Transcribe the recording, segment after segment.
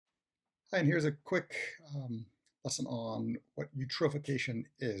Hi, and here's a quick lesson on what eutrophication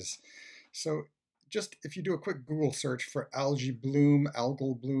is. So just if you do a quick Google search for algae bloom,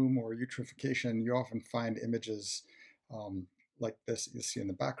 algal bloom, or eutrophication, you often find images like this you see in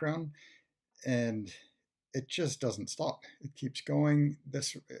the background, and it just doesn't stop. It keeps going.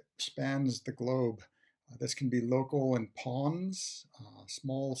 This spans the globe. This can be local in ponds,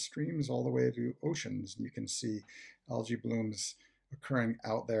 small streams, all the way to oceans. You can see algae blooms occurring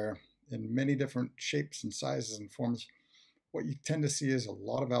out there in many different shapes and sizes and forms. What you tend to see is a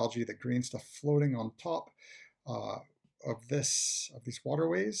lot of algae, the green stuff floating on top uh, of these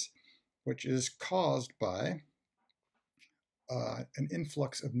waterways, which is caused by an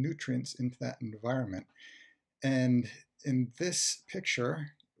influx of nutrients into that environment. And in this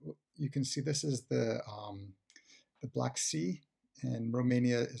picture, you can see this is the Black Sea, and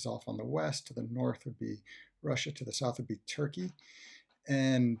Romania is off on the west. To the north would be Russia, to the south would be Turkey,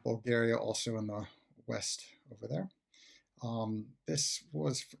 and Bulgaria also in the west over there. This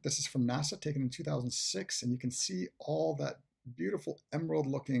is from NASA, taken in 2006, and you can see all that beautiful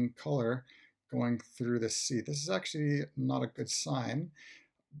emerald-looking color going through the sea. This is actually not a good sign.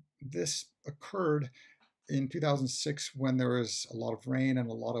 This occurred in 2006 when there was a lot of rain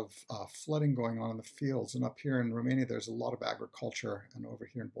and a lot of flooding going on in the fields. And up here in Romania, there's a lot of agriculture, and over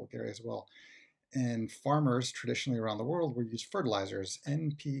here in Bulgaria as well. And farmers traditionally around the world will use fertilizers,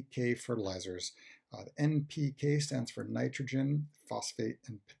 NPK fertilizers. The NPK stands for nitrogen, phosphate,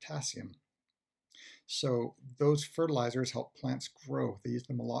 and potassium. So those fertilizers help plants grow. They use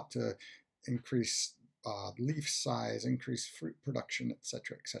them a lot to increase leaf size, increase fruit production,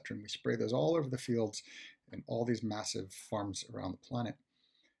 etc., etc. And we spray those all over the fields and all these massive farms around the planet.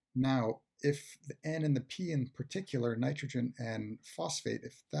 Now, if the N and the P in particular, nitrogen and phosphate,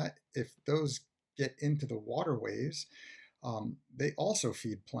 if those get into the waterways, they also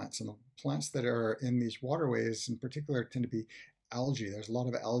feed plants. And the plants that are in these waterways in particular tend to be algae. There's a lot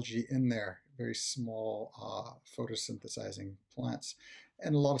of algae in there, very small photosynthesizing plants,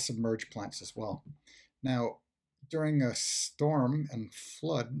 and a lot of submerged plants as well. Now, during a storm and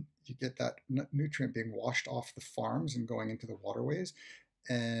flood, you get that nutrient being washed off the farms and going into the waterways.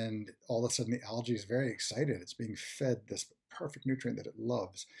 And all of a sudden, the algae is very excited. It's being fed this perfect nutrient that it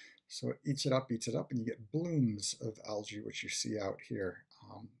loves. So it eats it up, and you get blooms of algae, which you see out here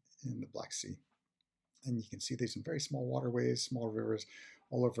in the Black Sea. And you can see these in very small waterways, small rivers,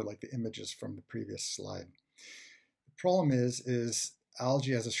 all over like the images from the previous slide. The problem is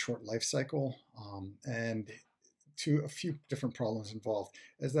algae has a short life cycle, and a few different problems involved.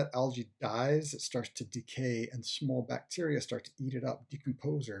 As that algae dies, it starts to decay, and small bacteria start to eat it up,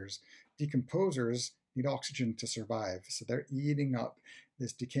 decomposers. Decomposers need oxygen to survive, so they're eating up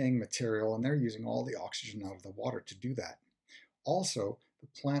this decaying material, and they're using all the oxygen out of the water to do that. Also,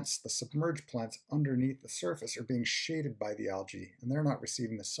 the submerged plants underneath the surface are being shaded by the algae, and they're not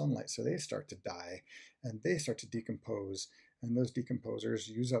receiving the sunlight, so they start to die, and they start to decompose, and those decomposers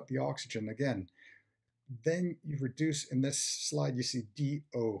use up the oxygen again. Then you reduce, in this slide you see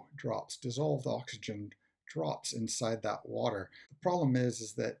DO drops, dissolved oxygen drops inside that water. The problem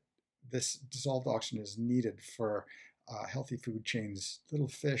is that this dissolved oxygen is needed for healthy food chains. Little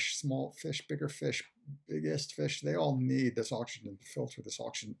fish, small fish, bigger fish, biggest fish, they all need this oxygen to filter this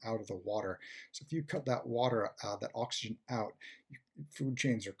oxygen out of the water. So if you cut that that oxygen out, food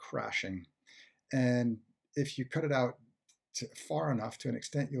chains are crashing. And if you cut it out far enough, to an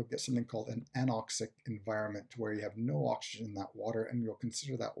extent, you'll get something called an anoxic environment, where you have no oxygen in that water, and you'll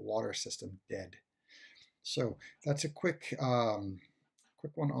consider that water system dead. So that's a quick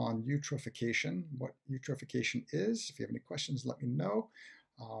one on eutrophication, what eutrophication is. If you have any questions, let me know.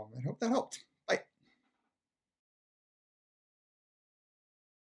 I hope that helped.